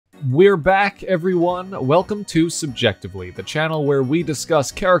We're back, everyone. Welcome to Subjectively, the channel where we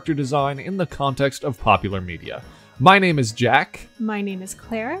discuss character design in the context of popular media. My name is Jack. My name is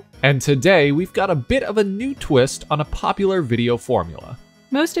Claire. And today we've got a bit of a new twist on a popular video formula.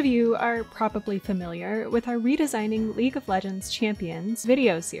 Most of you are probably familiar with our Redesigning League of Legends Champions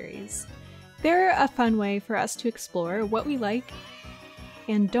video series. They're a fun way for us to explore what we like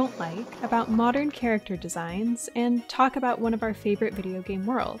and don't like about modern character designs and talk about one of our favorite video game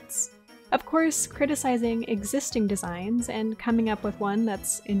worlds. Of course, criticizing existing designs and coming up with one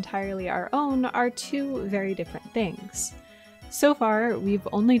that's entirely our own are two very different things. So far, we've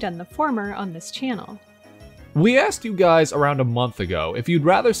only done the former on this channel. We asked you guys around a month ago if you'd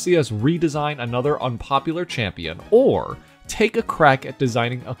rather see us redesign another unpopular champion or take a crack at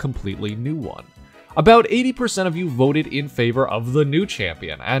designing a completely new one. About 80% of you voted in favor of the new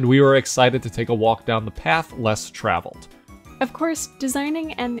champion, and we were excited to take a walk down the path less traveled. Of course,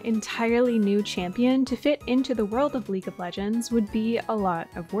 designing an entirely new champion to fit into the world of League of Legends would be a lot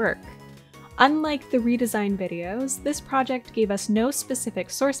of work. Unlike the redesign videos, this project gave us no specific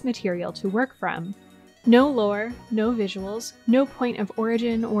source material to work from. No lore, no visuals, no point of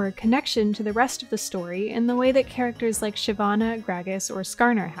origin or connection to the rest of the story in the way that characters like Shyvana, Gragas, or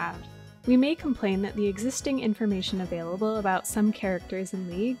Skarner had. We may complain that the existing information available about some characters in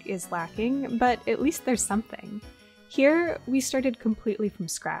League is lacking, but at least there's something. Here, we started completely from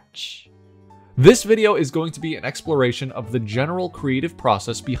scratch. This video is going to be an exploration of the general creative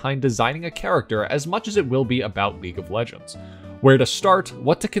process behind designing a character as much as it will be about League of Legends. Where to start,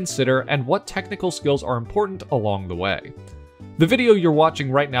 what to consider, and what technical skills are important along the way. The video you're watching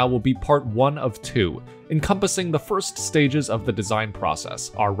right now will be part 1 of 2, encompassing the first stages of the design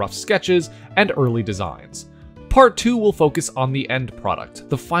process, our rough sketches, and early designs. Part 2 will focus on the end product,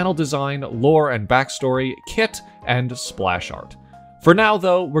 the final design, lore and backstory, kit, and splash art. For now,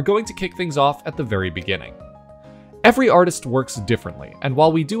 though, we're going to kick things off at the very beginning. Every artist works differently, and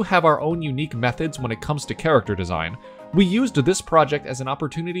while we do have our own unique methods when it comes to character design, we used this project as an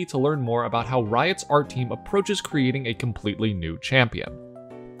opportunity to learn more about how Riot's art team approaches creating a completely new champion.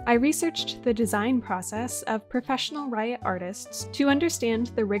 I researched the design process of professional Riot artists to understand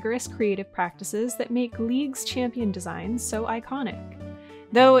the rigorous creative practices that make League's champion designs so iconic.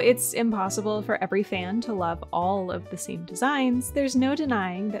 Though it's impossible for every fan to love all of the same designs, there's no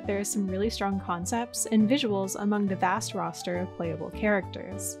denying that there are some really strong concepts and visuals among the vast roster of playable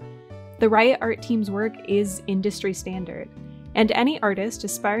characters. The Riot art team's work is industry standard, and any artist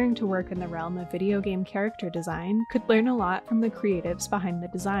aspiring to work in the realm of video game character design could learn a lot from the creatives behind the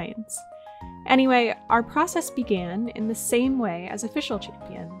designs. Anyway, our process began in the same way as official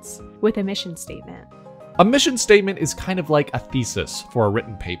champions, with a mission statement. A mission statement is kind of like a thesis for a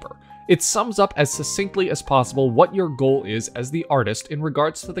written paper. It sums up as succinctly as possible what your goal is as the artist in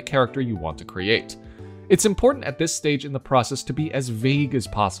regards to the character you want to create. It's important at this stage in the process to be as vague as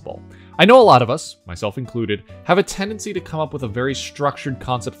possible. I know a lot of us, myself included, have a tendency to come up with a very structured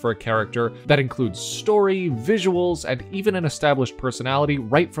concept for a character that includes story, visuals, and even an established personality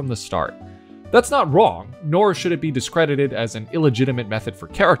right from the start. That's not wrong, nor should it be discredited as an illegitimate method for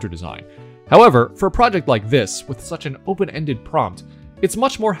character design. However, for a project like this, with such an open-ended prompt, it's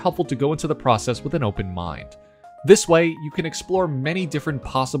much more helpful to go into the process with an open mind. This way, you can explore many different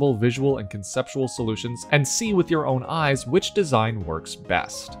possible visual and conceptual solutions and see with your own eyes which design works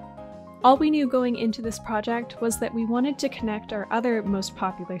best. All we knew going into this project was that we wanted to connect our other most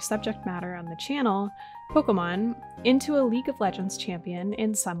popular subject matter on the channel, Pokemon, into a League of Legends champion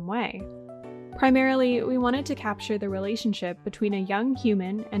in some way. Primarily, we wanted to capture the relationship between a young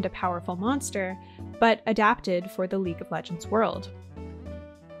human and a powerful monster, but adapted for the League of Legends world.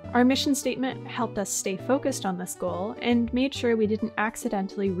 Our mission statement helped us stay focused on this goal and made sure we didn't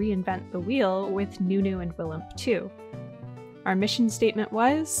accidentally reinvent the wheel with Nunu and Willump 2. Our mission statement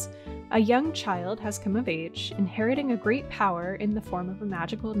was, a young child has come of age, inheriting a great power in the form of a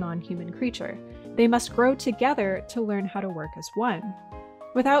magical non-human creature. They must grow together to learn how to work as one.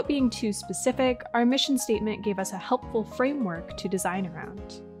 Without being too specific, our mission statement gave us a helpful framework to design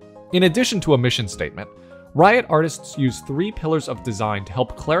around. In addition to a mission statement, Riot artists use 3 pillars of design to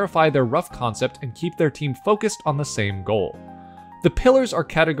help clarify their rough concept and keep their team focused on the same goal. The pillars are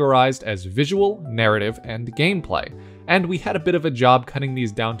categorized as visual, narrative, and gameplay, and we had a bit of a job cutting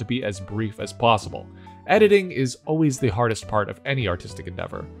these down to be as brief as possible. Editing is always the hardest part of any artistic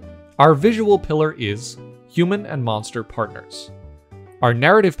endeavor. Our visual pillar is human and monster partners. Our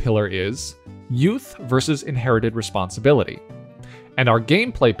narrative pillar is youth versus inherited responsibility. And our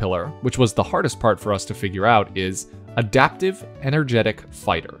gameplay pillar, which was the hardest part for us to figure out, is adaptive, energetic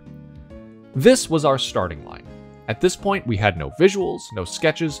fighter. This was our starting line. At this point, we had no visuals, no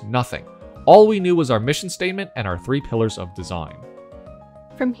sketches, nothing. All we knew was our mission statement and our 3 pillars of design.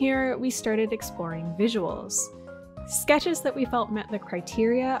 From here, we started exploring visuals. Sketches that we felt met the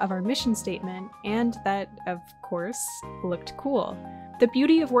criteria of our mission statement and that, of course, looked cool. The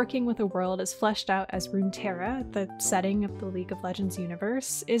beauty of working with a world as fleshed out as Runeterra, the setting of the League of Legends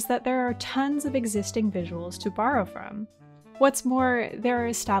universe, is that there are tons of existing visuals to borrow from. What's more, there are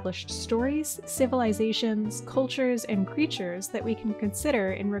established stories, civilizations, cultures, and creatures that we can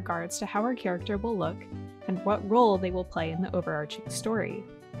consider in regards to how our character will look and what role they will play in the overarching story.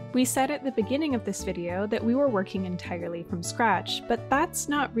 We said at the beginning of this video that we were working entirely from scratch, but that's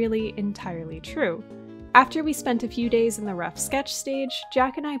not really entirely true. After we spent a few days in the rough sketch stage,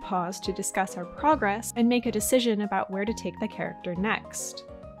 Jack and I paused to discuss our progress and make a decision about where to take the character next.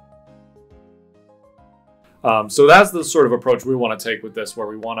 So that's the sort of approach we want to take with this, where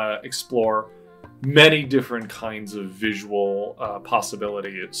we want to explore many different kinds of visual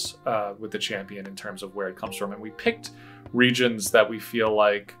possibilities with the champion in terms of where it comes from. And we picked regions that we feel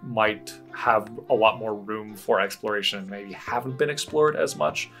like might have a lot more room for exploration and maybe haven't been explored as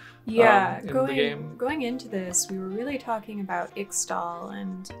much in the game. Going into this, we were really talking about Ixtal,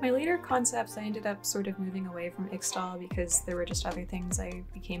 and my later concepts I ended up sort of moving away from Ixtal because there were just other things I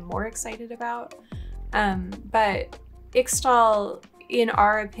became more excited about. But Ixtal, in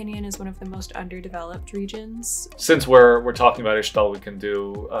our opinion, is one of the most underdeveloped regions. Since we're talking about Ixtal, we can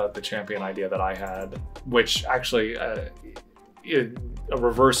do the champion idea that I had, which actually, in a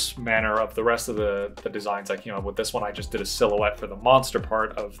reverse manner of the rest of the designs I came up with. This one I just did a silhouette for the monster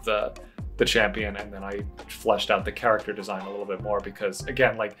part of the champion, and then I fleshed out the character design a little bit more because,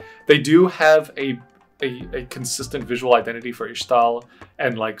 again, like, they do have a consistent visual identity for Ixtal,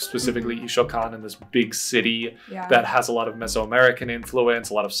 and like specifically Ishokan in this big city that has a lot of Mesoamerican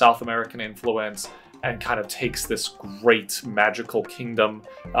influence, a lot of South American influence, and kind of takes this great magical kingdom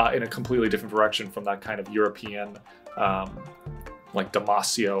in a completely different direction from that kind of European like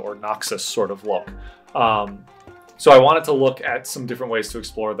Demacia or Noxus sort of look. So I wanted to look at some different ways to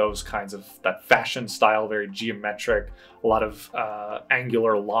explore those kinds of, that fashion style, very geometric, a lot of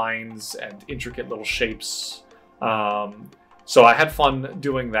angular lines and intricate little shapes. So I had fun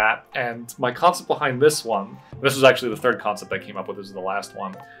doing that. And my concept behind this one, this was actually the third concept I came up with, this is the last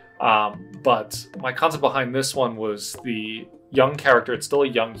one. But my concept behind this one was the young character, it's still a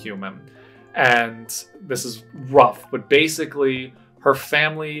young human. And this is rough, but basically her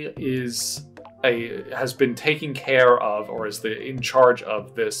family has been taking care of, or is in charge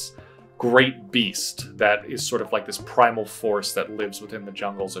of, this great beast that is sort of like this primal force that lives within the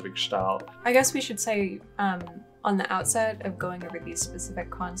jungles of Ixtal. I guess we should say, on the outset of going over these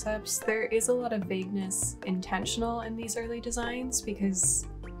specific concepts, there is a lot of vagueness intentional in these early designs, because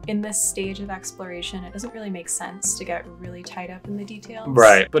in this stage of exploration, it doesn't really make sense to get really tied up in the details.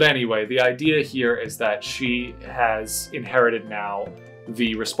 Right. But anyway, the idea here is that she has inherited now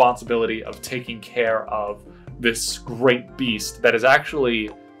the responsibility of taking care of this great beast that is actually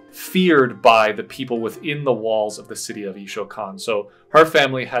feared by the people within the walls of the city of Ishokan. So her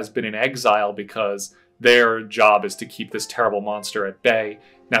family has been in exile because their job is to keep this terrible monster at bay.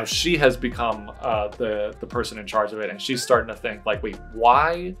 Now she has become the person in charge of it, and she's starting to think, like, wait,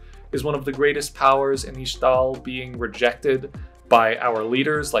 why is one of the greatest powers in Ixtal being rejected by our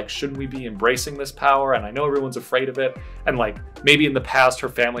leaders? Like, shouldn't we be embracing this power? And I know everyone's afraid of it. And like, maybe in the past her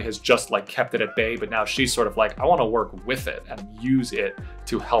family has just like kept it at bay, but now she's sort of like, I want to work with it and use it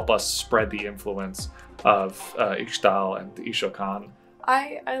to help us spread the influence of Ixtal and Ishokan.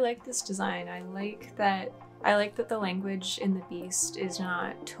 I like this design. I like that the language in the beast is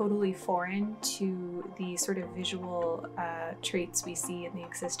not totally foreign to the sort of visual traits we see in the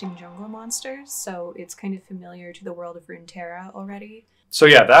existing jungle monsters. So it's kind of familiar to the world of Runeterra already. So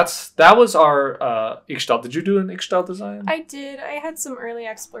yeah, that was our Ixtal. Did you do an Ixtal design? I did. I had some early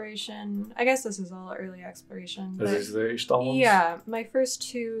exploration. I guess this is all early exploration. This is the Ixtal ones? Yeah, my first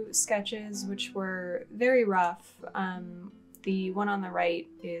 2 sketches, which were very rough. The one on the right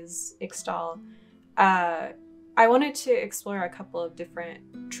is Ixtal. I wanted to explore a couple of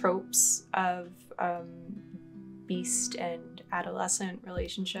different tropes of beast and adolescent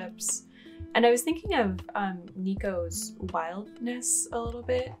relationships. And I was thinking of Nico's wildness a little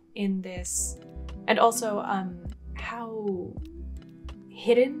bit in this, and also how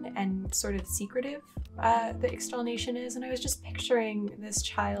hidden and sort of secretive the Ixtal nation is. And I was just picturing this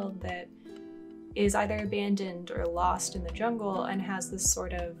child that is either abandoned or lost in the jungle and has this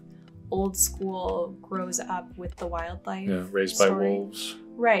sort of old school, grows up with the wildlife. Yeah, raised by wolves.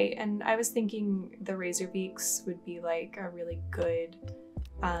 Right, and I was thinking the Razorbeaks would be like a really good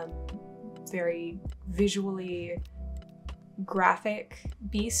very visually graphic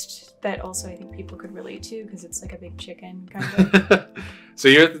beast that also I think people could relate to because it's like a big chicken kind of. So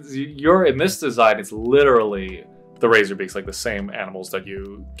you're in this design, it's literally the Razorbeaks, like the same animals that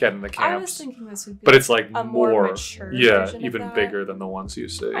you get in the camps. I was thinking this would be, but it's like a more mature version even of that. bigger than the ones you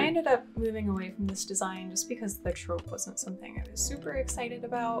see. I ended up moving away from this design just because the trope wasn't something I was super excited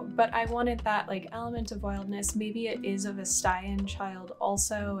about, but I wanted that like element of wildness. Maybe it is of a Styan child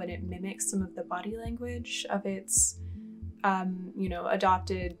also, and it mimics some of the body language of its you know,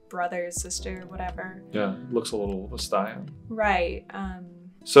 adopted brother, sister, whatever. Yeah, looks a little Styan. Right.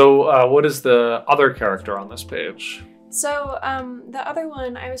 So what is the other character on this page? So the other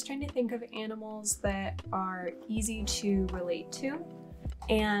one, I was trying to think of animals that are easy to relate to.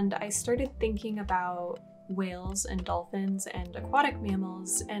 And I started thinking about whales and dolphins and aquatic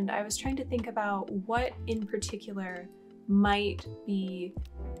mammals. And I was trying to think about what in particular might be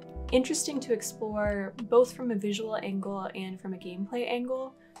interesting to explore both from a visual angle and from a gameplay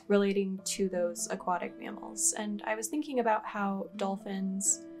angle relating to those aquatic mammals. And I was thinking about how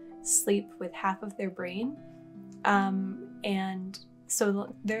dolphins sleep with half of their brain. And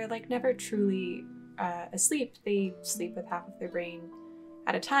so they're like never truly asleep. They sleep with half of their brain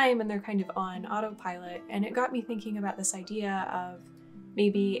at a time and they're kind of on autopilot. And it got me thinking about this idea of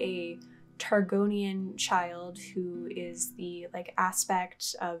maybe a Targonian child who is the like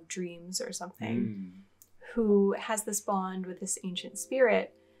aspect of dreams or something, who has this bond with this ancient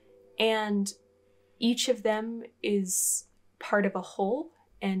spirit, and each of them is part of a whole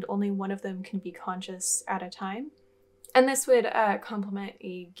and only one of them can be conscious at a time. And this would complement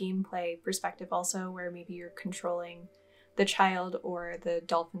a gameplay perspective also, where maybe you're controlling the child or the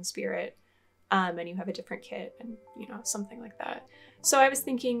dolphin spirit, and you have a different kit and, you know, something like that. So I was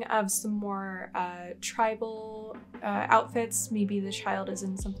thinking of some more tribal outfits. Maybe the child is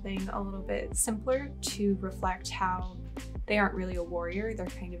in something a little bit simpler to reflect how they aren't really a warrior. They're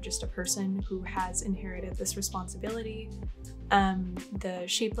kind of just a person who has inherited this responsibility. The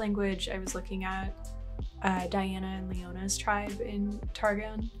shape language I was looking at, Diana and Leona's tribe in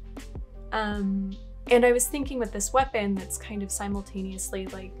Targon. And I was thinking with this weapon that's kind of simultaneously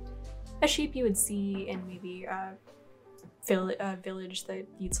like a shape you would see in maybe a village that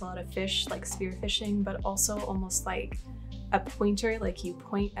eats a lot of fish, like spearfishing, but also almost like a pointer, like you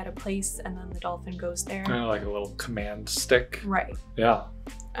point at a place and then the dolphin goes there. Like a little command stick. Right. Yeah.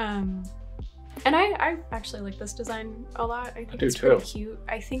 And I actually like this design a lot. I think it's pretty cute.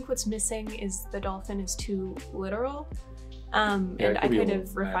 I think what's missing is the dolphin is too literal. And I kind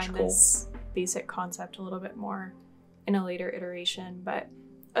of refined this basic concept a little bit more in a later iteration, but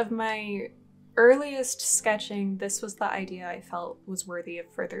of my earliest sketching, this was the idea I felt was worthy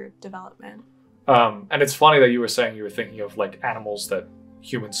of further development. And it's funny that you were saying you were thinking of like animals that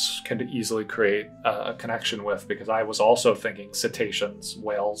humans can easily create a connection with, because I was also thinking cetaceans,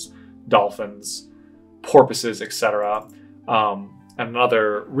 whales, dolphins, porpoises, etc. And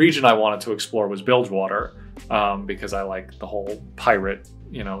another region I wanted to explore was Bilgewater, because I like the whole pirate,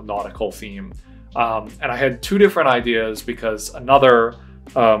 you know, nautical theme. And I had two different ideas, because another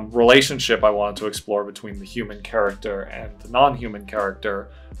relationship I wanted to explore between the human character and the non-human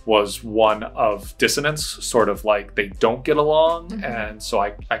character was one of dissonance, sort of like they don't get along. And so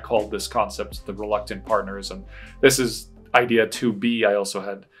I called this concept the reluctant partners. And this is idea 2B. I also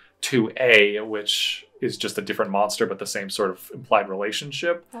had 2A, which is just a different monster, but the same sort of implied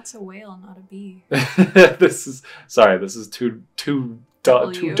relationship. That's a whale, not a bee. This is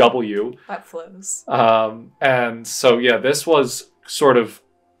 2W. That flows. And so, yeah, this was sort of,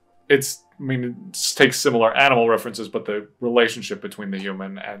 it takes similar animal references, but the relationship between the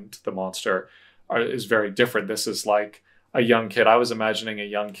human and the monster is very different. This is like a young kid. I was imagining a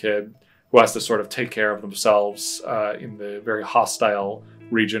young kid who has to sort of take care of themselves in the very hostile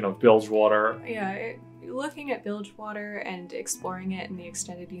region of Bilgewater. Yeah, looking at Bilgewater and exploring it in the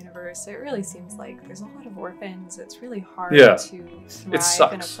extended universe, it really seems like there's a lot of orphans. It's really hard to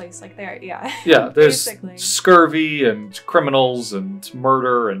thrive in a place like there. Yeah. Yeah, there's scurvy and criminals and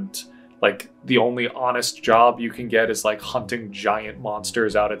murder, and like the only honest job you can get is like hunting giant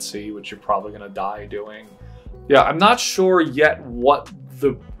monsters out at sea, which you're probably gonna die doing. Yeah, I'm not sure yet what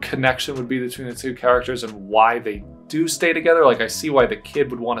the connection would be between the two characters and why they do stay together. Like, I see why the kid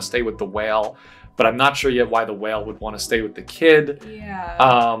would want to stay with the whale, but I'm not sure yet why the whale would want to stay with the kid. Yeah.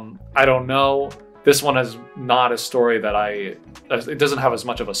 I don't know. This one is not a story that it doesn't have as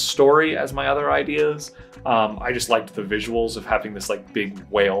much of a story as my other ideas. I just liked the visuals of having this like big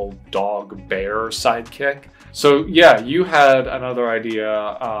whale, dog, bear sidekick. So yeah, you had another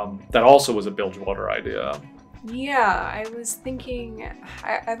idea that also was a Bilgewater idea. Yeah, I was thinking,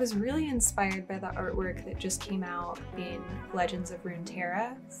 I was really inspired by the artwork that just came out in Legends of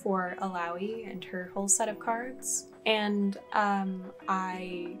Runeterra for Alawi and her whole set of cards. And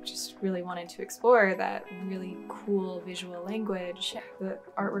I just really wanted to explore that really cool visual language. The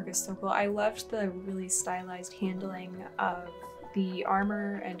artwork is so cool. I loved the really stylized handling of the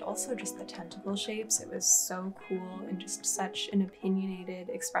armor and also just the tentacle shapes. It was so cool and just such an opinionated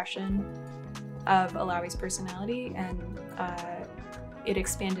expression of Alawi's personality, and it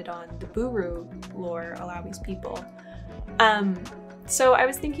expanded on the Buru lore, Alawi's people. So I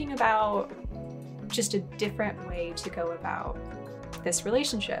was thinking about just a different way to go about this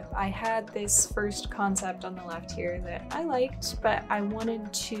relationship. I had this first concept on the left here that I liked, but I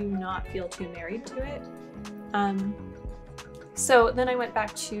wanted to not feel too married to it. So then I went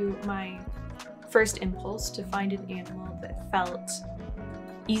back to my first impulse to find an animal that felt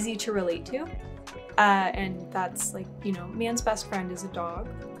easy to relate to. And that's like, you know, man's best friend is a dog.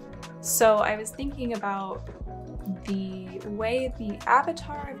 So I was thinking about the way the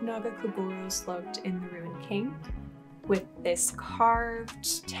avatar of Nagakuboros looked in the Ruined King with this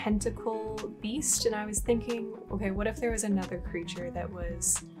carved tentacle beast. And I was thinking, okay, what if there was another creature that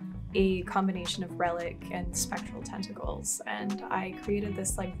was a combination of relic and spectral tentacles? And I created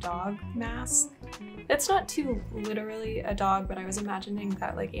this like dog mask. It's not too literally a dog, but I was imagining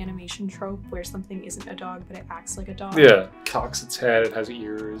that like animation trope where something isn't a dog but it acts like a dog. Yeah, cocks its head, it has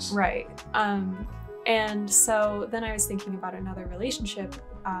ears. Right. And so then I was thinking about another relationship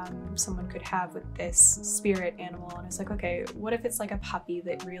someone could have with this spirit animal, and I was like, okay, what if it's like a puppy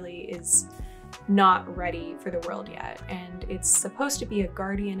that really is not ready for the world yet, and it's supposed to be a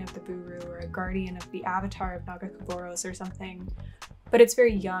guardian of the Buru or a guardian of the avatar of Nagakuboros or something, but it's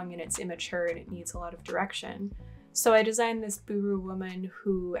very young and it's immature and it needs a lot of direction. So I designed this Buru woman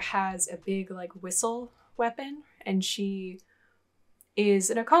who has a big like whistle weapon, and she is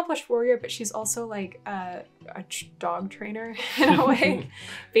an accomplished warrior, but she's also like a dog trainer in a way.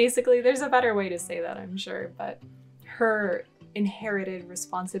 Basically, there's a better way to say that, I'm sure, but her inherited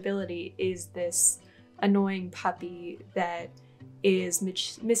responsibility is this annoying puppy that is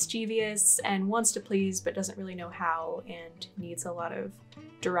mischievous and wants to please but doesn't really know how and needs a lot of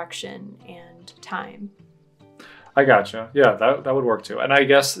direction and time. I gotcha. Yeah, that would work too. And I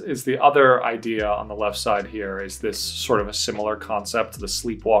guess is the other idea on the left side here is this sort of a similar concept to the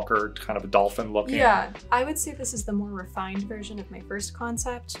sleepwalker, kind of a dolphin looking. Yeah, I would say this is the more refined version of my first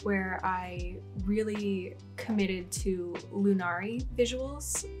concept, where I really committed to Lunari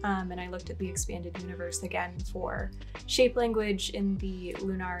visuals, and I looked at the expanded universe again for shape language in the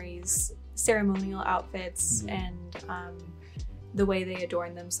Lunari's ceremonial outfits and the way they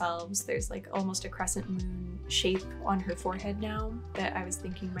adorn themselves. There's like almost a crescent moon shape on her forehead now that I was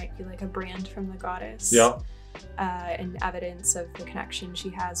thinking might be like a brand from the goddess. Yeah. And evidence of the connection she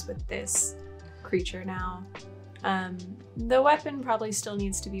has with this creature now. The weapon probably still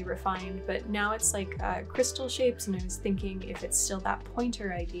needs to be refined, but now it's like crystal shapes, and I was thinking if it's still that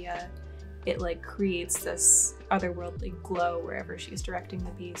pointer idea, it like creates this otherworldly glow wherever she's directing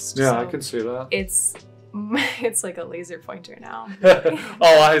the beast. Yeah, so I can see that. It's like a laser pointer now.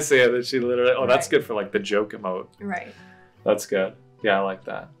 Oh, I see it. That she literally. Oh, that's Right. good for like the joke emote. Right. That's good. Yeah, I like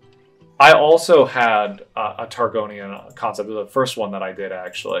that. I also had a Targonian concept. The first one that I did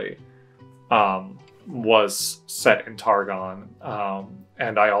actually was set in Targon,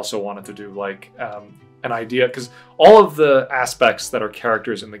 and I also wanted to do like an idea, because all of the aspects that are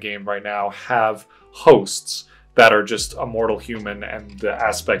characters in the game right now have hosts that are just a mortal human, and the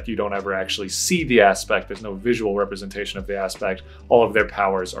aspect, you don't ever actually see the aspect. There's no visual representation of the aspect. All of their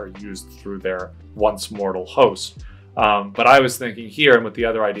powers are used through their once mortal host. But I was thinking here, and with the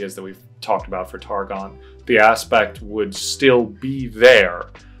other ideas that we've talked about for Targon, the aspect would still be there,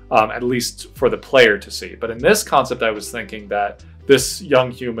 at least for the player to see. But in this concept, I was thinking that this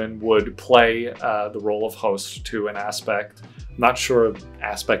young human would play the role of host to an aspect. I'm not sure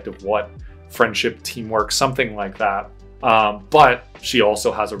aspect of what, friendship, teamwork, something like that. But she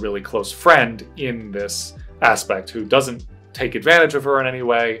also has a really close friend in this aspect who doesn't take advantage of her in any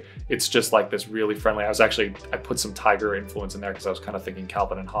way. It's just like this really friendly. I put some tiger influence in there because I was kind of thinking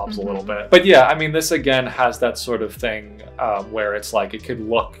Calvin and Hobbes a little bit. But yeah, I mean, this again has that sort of thing where it's like it could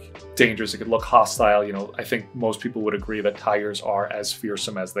look dangerous, it could look hostile. You know, I think most people would agree that tigers are as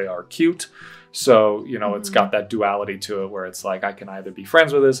fearsome as they are cute. So, you know, it's got that duality to it where it's like I can either be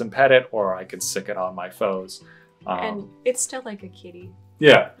friends with this and pet it, or I can sick it on my foes. And it's still like a kitty.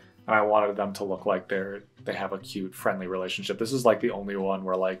 Yeah. And I wanted them to look like they have a cute, friendly relationship. This is like the only one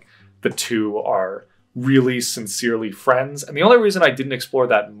where like the two are really sincerely friends. And the only reason I didn't explore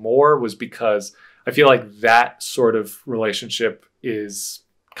that more was because I feel like that sort of relationship is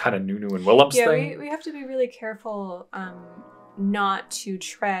kind of Nunu and Willem's thing. We have to be really careful not to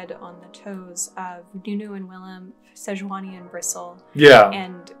tread on the toes of Nunu and Willem, Sejuani and Bristle,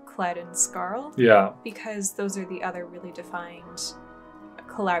 and Cled and Scarl. Yeah. Because those are the other really defined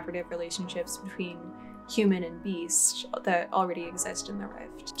collaborative relationships between human and beast that already exist in the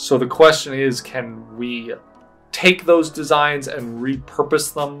Rift. So the question is, can we take those designs and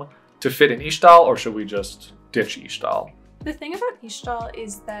repurpose them to fit in Ishtal, or should we just ditch Ishtal? The thing about Ishtal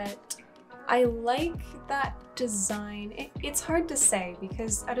is that I like that design. It's hard to say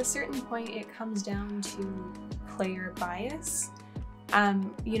because at a certain point it comes down to player bias.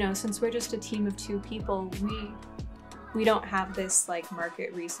 You know, since we're just a team of 2 people, we don't have this like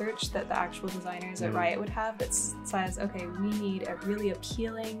market research that the actual designers at Riot would have that says, okay, we need a really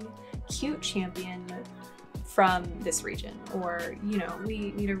appealing, cute champion from this region, or, you know,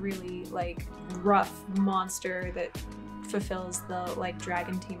 we need a really like rough monster that fulfills the like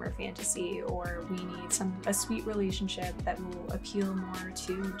dragon tamer fantasy, or we need a sweet relationship that will appeal more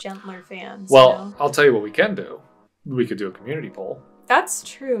to gentler fans. Well, you know? I'll tell you what we can do. We could do a community poll. That's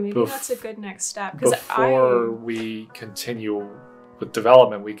true. Maybe that's a good next step. Before we continue with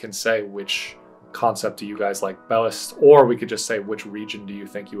development, we can say which concept do you guys like best, or we could just say which region do you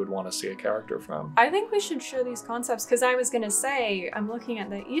think you would want to see a character from. I think we should show these concepts because I was going to say, I'm looking at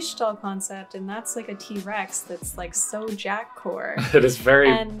the Ishtal concept and that's like a T-Rex that's like so Jack core. It is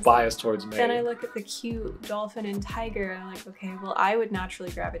very biased towards me. Then I look at the cute dolphin and tiger and I'm like, okay, well, I would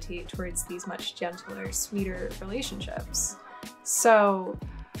naturally gravitate towards these much gentler, sweeter relationships. So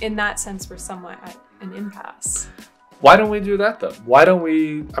in that sense, we're somewhat at an impasse. Why don't we do that though? Why don't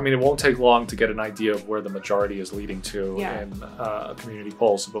we, I mean, it won't take long to get an idea of where the majority is leading to in a community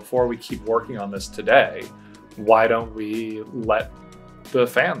poll. So before we keep working on this today, why don't we let the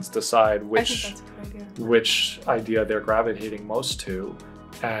fans decide which idea they're gravitating most to,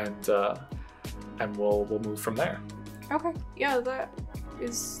 and we'll move from there. Okay, yeah,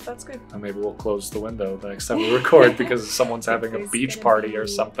 that's good. And maybe we'll close the window the next time we record because someone's having a beach party or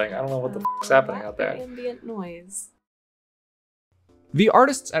something. I don't know what the f***'s happening out there. Ambient noise. The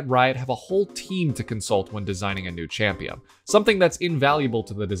artists at Riot have a whole team to consult when designing a new champion, something that's invaluable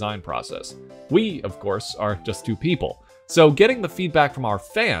to the design process. We, of course, are just 2 people. So getting the feedback from our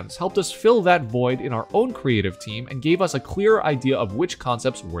fans helped us fill that void in our own creative team and gave us a clearer idea of which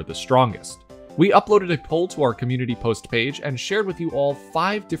concepts were the strongest. We uploaded a poll to our community post page and shared with you all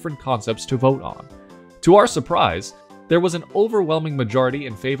 5 different concepts to vote on. To our surprise, there was an overwhelming majority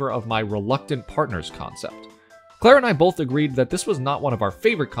in favor of my reluctant partners concept. Claire and I both agreed that this was not one of our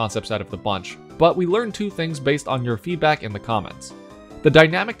favorite concepts out of the bunch, but we learned 2 things based on your feedback in the comments. The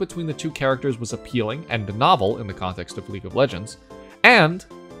dynamic between the 2 characters was appealing and novel in the context of League of Legends, and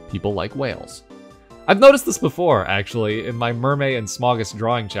people like whales. I've noticed this before, actually, in my Mermaid and Smogus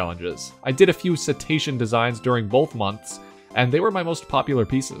drawing challenges. I did a few cetacean designs during both months, and they were my most popular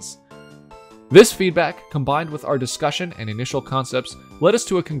pieces. This feedback, combined with our discussion and initial concepts, led us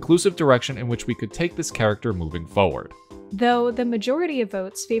to a conclusive direction in which we could take this character moving forward. Though the majority of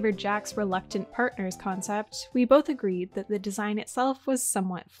votes favored Jack's reluctant partners concept, we both agreed that the design itself was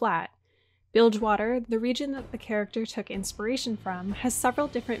somewhat flat. Bilgewater, the region that the character took inspiration from, has several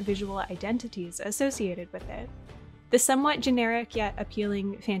different visual identities associated with it. The somewhat generic yet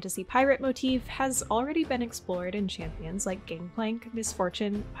appealing fantasy pirate motif has already been explored in champions like Gangplank,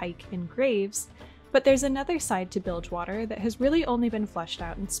 Misfortune, Pike, and Graves, but there's another side to Bilgewater that has really only been fleshed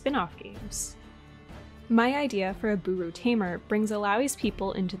out in spin-off games. My idea for a Buru Tamer brings Alawi's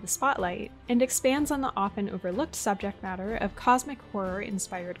people into the spotlight and expands on the often overlooked subject matter of cosmic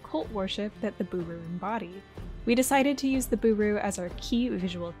horror-inspired cult worship that the Buru embody. We decided to use the Buru as our key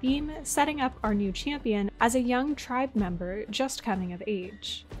visual theme, setting up our new champion as a young tribe member just coming of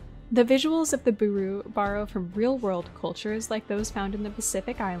age. The visuals of the Buru borrow from real-world cultures like those found in the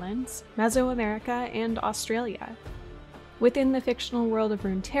Pacific Islands, Mesoamerica, and Australia. Within the fictional world of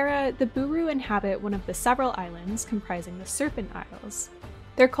Runeterra, the Buru inhabit one of the several islands comprising the Serpent Isles.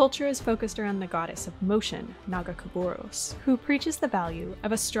 Their culture is focused around the goddess of motion, Nagakaboros, who preaches the value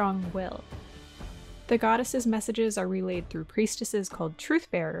of a strong will. The goddess's messages are relayed through priestesses called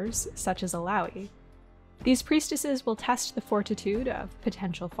truth-bearers, such as Alawi. These priestesses will test the fortitude of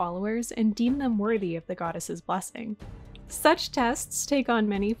potential followers and deem them worthy of the goddess's blessing. Such tests take on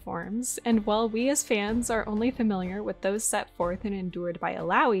many forms, and while we as fans are only familiar with those set forth and endured by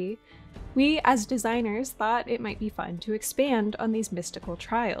Alawi, we as designers thought it might be fun to expand on these mystical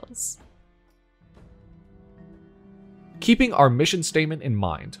trials. Keeping our mission statement in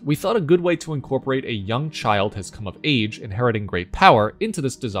mind, we thought a good way to incorporate a young child has come of age inheriting great power into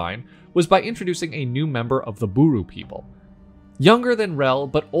this design was by introducing a new member of the Buru people. Younger than Rel,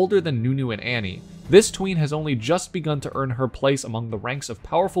 but older than Nunu and Annie, this tween has only just begun to earn her place among the ranks of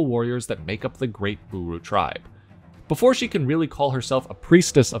powerful warriors that make up the great Buru tribe. Before she can really call herself a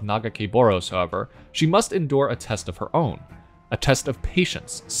priestess of Nagakeboros, however, she must endure a test of her own. A test of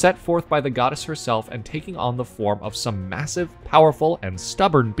patience, set forth by the goddess herself and taking on the form of some massive, powerful, and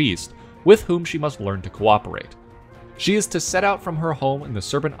stubborn beast with whom she must learn to cooperate. She is to set out from her home in the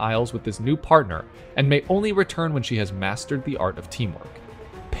Serpent Isles with this new partner, and may only return when she has mastered the art of teamwork.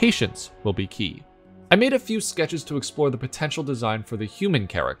 Patience will be key. I made a few sketches to explore the potential design for the human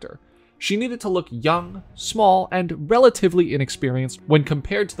character. She needed to look young, small, and relatively inexperienced when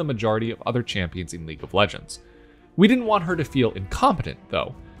compared to the majority of other champions in League of Legends. We didn't want her to feel incompetent,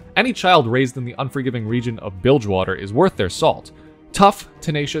 though. Any child raised in the unforgiving region of Bilgewater is worth their salt. Tough,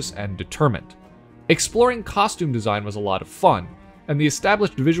 tenacious, and determined. Exploring costume design was a lot of fun, and the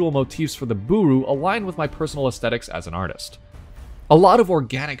established visual motifs for the Buru align with my personal aesthetics as an artist. A lot of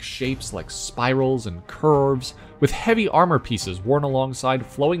organic shapes like spirals and curves, with heavy armor pieces worn alongside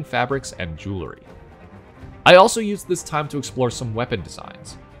flowing fabrics and jewelry. I also used this time to explore some weapon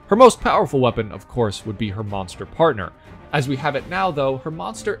designs. Her most powerful weapon, of course, would be her monster partner. As we have it now, though, her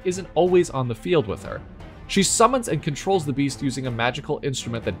monster isn't always on the field with her. She summons and controls the beast using a magical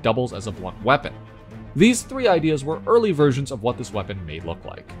instrument that doubles as a blunt weapon. These three ideas were early versions of what this weapon may look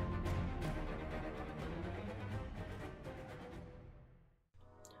like.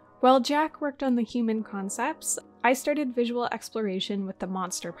 While Jack worked on the human concepts, I started visual exploration with the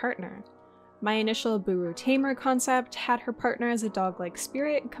monster partner. My initial Buru Tamer concept had her partner as a dog-like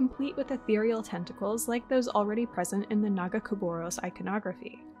spirit, complete with ethereal tentacles like those already present in the Nagakeboros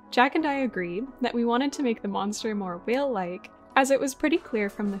iconography. Jack and I agreed that we wanted to make the monster more whale-like, as it was pretty clear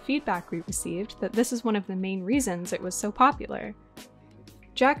from the feedback we received that this is one of the main reasons it was so popular.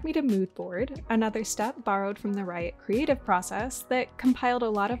 Jack made a mood board, another step borrowed from the Riot creative process that compiled a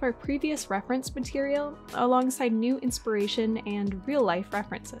lot of our previous reference material alongside new inspiration and real-life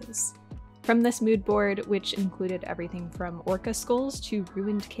references. From this mood board, which included everything from orca skulls to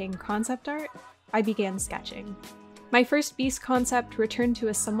ruined king concept art, I began sketching. My first beast concept returned to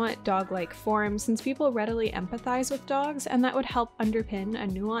a somewhat dog-like form since people readily empathize with dogs, and that would help underpin a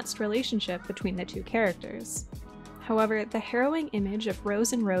nuanced relationship between the two characters. However, the harrowing image of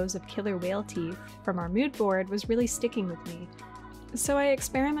rows and rows of killer whale teeth from our mood board was really sticking with me, so I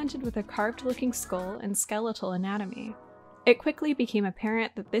experimented with a carved-looking skull and skeletal anatomy. It quickly became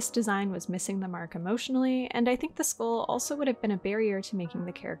apparent that this design was missing the mark emotionally, and I think the skull also would have been a barrier to making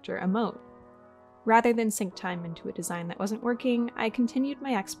the character emote. Rather than sink time into a design that wasn't working, I continued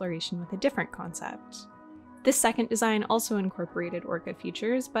my exploration with a different concept. This second design also incorporated orca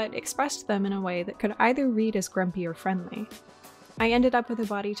features, but expressed them in a way that could either read as grumpy or friendly. I ended up with a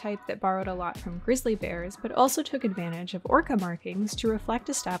body type that borrowed a lot from grizzly bears, but also took advantage of orca markings to reflect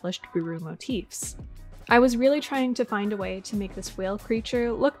established Buru motifs. I was really trying to find a way to make this whale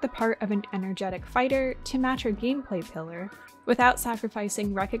creature look the part of an energetic fighter to match her gameplay pillar, without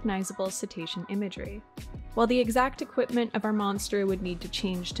sacrificing recognizable cetacean imagery. While the exact equipment of our monster would need to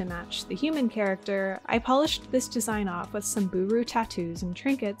change to match the human character, I polished this design off with some Buru tattoos and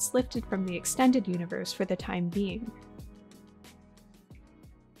trinkets lifted from the extended universe for the time being.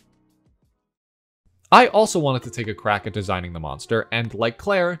 I also wanted to take a crack at designing the monster, and like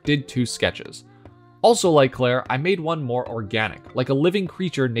Claire, did 2 sketches. Also like Claire, I made one more organic, like a living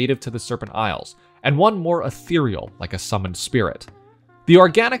creature native to the Serpent Isles, and one more ethereal, like a summoned spirit. The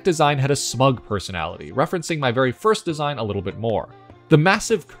organic design had a smug personality, referencing my very first design a little bit more. The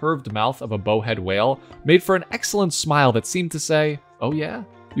massive curved mouth of a bowhead whale made for an excellent smile that seemed to say, "Oh yeah?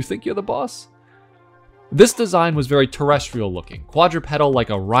 You think you're the boss?" This design was very terrestrial looking, quadrupedal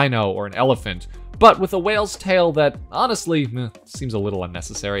like a rhino or an elephant, but with a whale's tail that, honestly, seems a little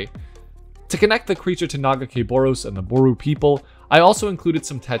unnecessary. To connect the creature to Nagakeboros and the Buru people, I also included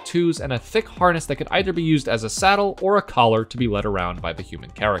some tattoos and a thick harness that could either be used as a saddle or a collar to be led around by the human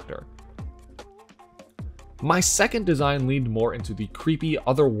character. My second design leaned more into the creepy,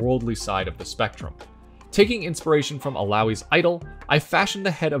 otherworldly side of the spectrum. Taking inspiration from Alawi's idol, I fashioned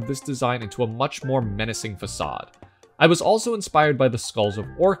the head of this design into a much more menacing facade. I was also inspired by the skulls of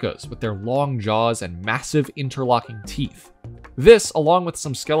orcas with their long jaws and massive interlocking teeth. This, along with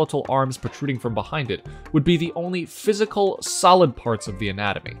some skeletal arms protruding from behind it, would be the only physical, solid parts of the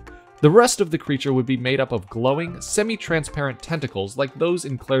anatomy. The rest of the creature would be made up of glowing, semi-transparent tentacles like those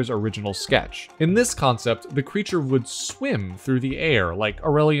in Claire's original sketch. In this concept, the creature would swim through the air like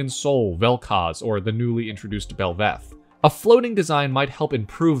Aurelian Sol, Vel'Koz, or the newly introduced Bel'Veth. A floating design might help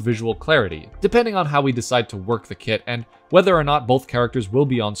improve visual clarity, depending on how we decide to work the kit and whether or not both characters will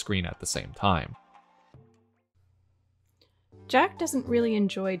be on screen at the same time. Jack doesn't really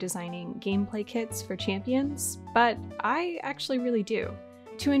enjoy designing gameplay kits for champions, but I actually really do.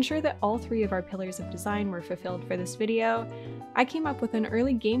 To ensure that all 3 of our pillars of design were fulfilled for this video, I came up with an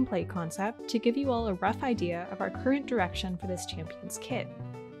early gameplay concept to give you all a rough idea of our current direction for this champion's kit.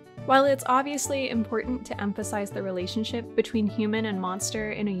 While it's obviously important to emphasize the relationship between human and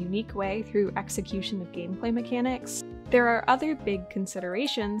monster in a unique way through execution of gameplay mechanics, there are other big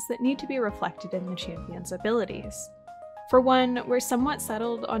considerations that need to be reflected in the champion's abilities. For one, we're somewhat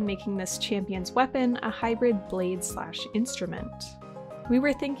settled on making this champion's weapon a hybrid blade/instrument. We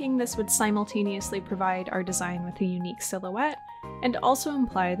were thinking this would simultaneously provide our design with a unique silhouette, and also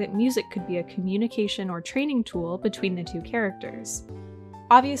imply that music could be a communication or training tool between the 2 characters.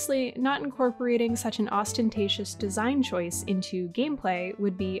 Obviously, not incorporating such an ostentatious design choice into gameplay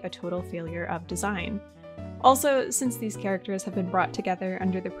would be a total failure of design. Also, since these characters have been brought together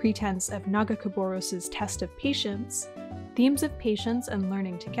under the pretense of Nagakaboros's test of patience, themes of patience and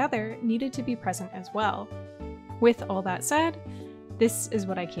learning together needed to be present as well. With all that said, this is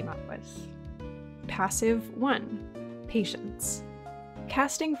what I came up with. Passive 1. Patience.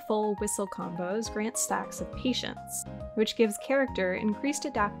 Casting full whistle combos grants stacks of patience, which gives character increased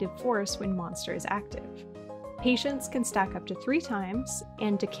adaptive force when monster is active. Patience can stack up to 3 times,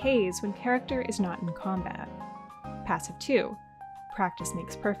 and decays when character is not in combat. Passive 2. Practice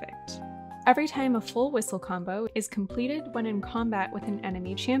makes perfect. Every time a full whistle combo is completed when in combat with an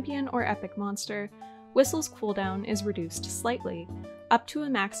enemy champion or epic monster, Whistle's cooldown is reduced slightly, up to a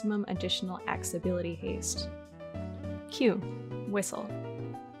maximum additional X ability haste. Q. Whistle.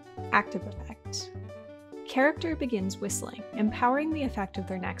 Active effect. Character begins whistling, empowering the effect of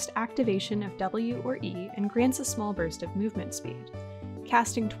their next activation of W or E and grants a small burst of movement speed.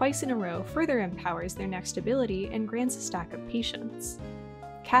 Casting twice in a row further empowers their next ability and grants a stack of patience.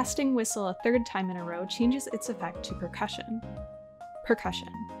 Casting Whistle a 3rd time in a row changes its effect to Percussion. Percussion.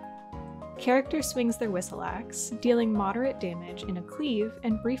 Character swings their whistle axe, dealing moderate damage in a cleave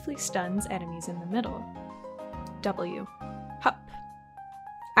and briefly stuns enemies in the middle. W. Hop.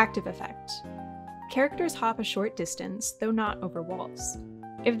 Active effect. Characters hop a short distance, though not over walls.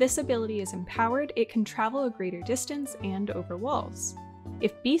 If this ability is empowered, it can travel a greater distance and over walls.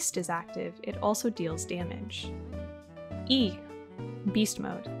 If Beast is active, it also deals damage. E. Beast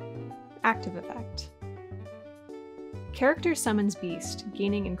mode. Active effect. Character summons Beast,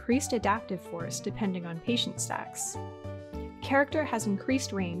 gaining increased adaptive force depending on patience stacks. Character has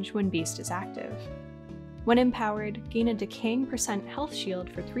increased range when Beast is active. When empowered, gain a decaying % health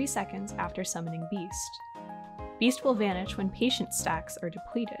shield for 3 seconds after summoning Beast. Beast will vanish when patience stacks are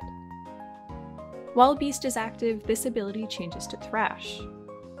depleted. While Beast is active, this ability changes to Thrash.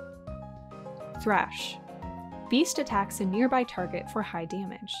 Thrash. Beast attacks a nearby target for high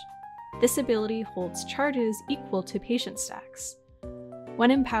damage. This ability holds charges equal to patience stacks.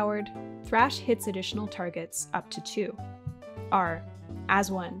 When empowered, Thrash hits additional targets up to 2. R.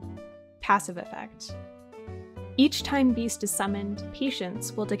 As 1. Passive effect. Each time Beast is summoned,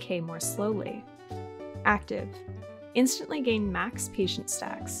 patience will decay more slowly. Active. Instantly gain max patience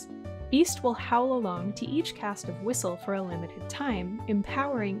stacks. Beast will howl along to each cast of Whistle for a limited time,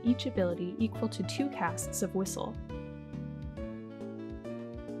 empowering each ability equal to 2 casts of Whistle.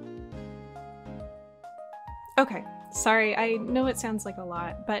 Okay, sorry, I know it sounds like a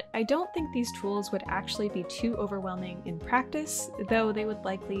lot, but I don't think these tools would actually be too overwhelming in practice, though they would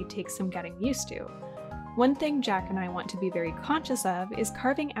likely take some getting used to. One thing Jack and I want to be very conscious of is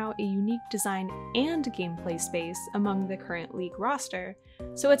carving out a unique design and gameplay space among the current League roster,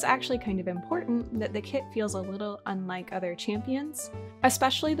 so it's actually kind of important that the kit feels a little unlike other champions,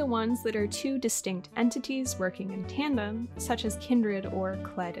 especially the ones that are 2 distinct entities working in tandem, such as Kindred or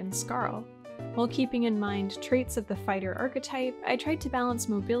Kled and Skarl. While keeping in mind traits of the fighter archetype, I tried to balance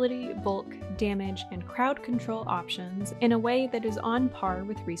mobility, bulk, damage, and crowd control options in a way that is on par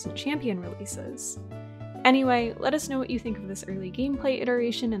with recent champion releases. Anyway, let us know what you think of this early gameplay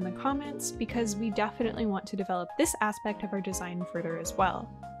iteration in the comments, because we definitely want to develop this aspect of our design further as well.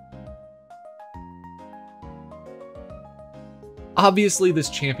 Obviously,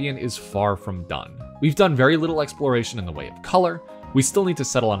 this champion is far from done. We've done very little exploration in the way of color. We still need to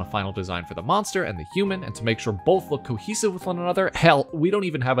settle on a final design for the monster and the human, and to make sure both look cohesive with one another. Hell, we don't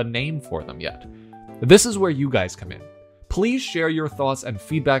even have a name for them yet. This is where you guys come in. Please share your thoughts and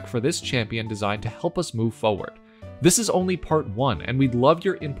feedback for this champion design to help us move forward. This is only part 1, and we'd love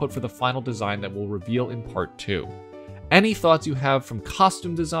your input for the final design that we'll reveal in part 2. Any thoughts you have, from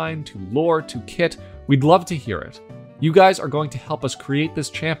costume design to lore to kit, we'd love to hear it. You guys are going to help us create this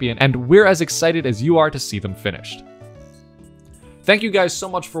champion, and we're as excited as you are to see them finished. Thank you guys so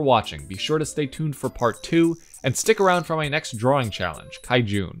much for watching. Be sure to stay tuned for part 2, and stick around for my next drawing challenge,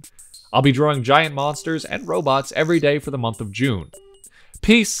 Kaijun. I'll be drawing giant monsters and robots every day for the month of June.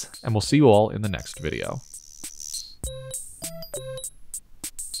 Peace, and we'll see you all in the next video.